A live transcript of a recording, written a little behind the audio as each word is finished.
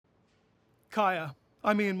Kaya,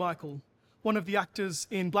 I'm Ian Michael, one of the actors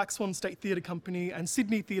in Black Swan State Theatre Company and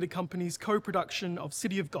Sydney Theatre Company's co-production of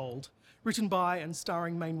City of Gold, written by and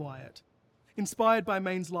starring Mayne Wyatt. Inspired by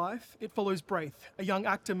Mayne's life, it follows Braith, a young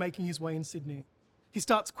actor making his way in Sydney. He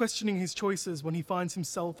starts questioning his choices when he finds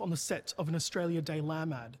himself on the set of an Australia Day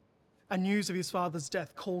lamb ad, and news of his father's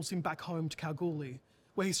death calls him back home to Kalgoorlie,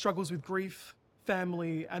 where he struggles with grief,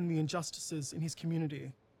 family, and the injustices in his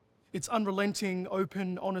community. It's unrelenting,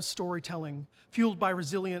 open, honest storytelling, fueled by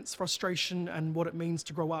resilience, frustration, and what it means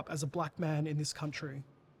to grow up as a black man in this country.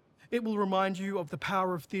 It will remind you of the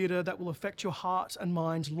power of theatre that will affect your heart and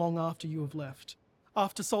mind long after you have left.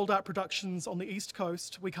 After sold-out productions on the East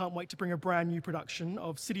Coast, we can't wait to bring a brand new production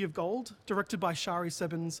of City of Gold, directed by Shari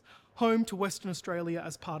Sebens, home to Western Australia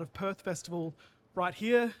as part of Perth Festival, right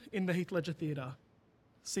here in the Heath Ledger Theatre.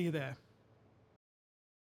 See you there.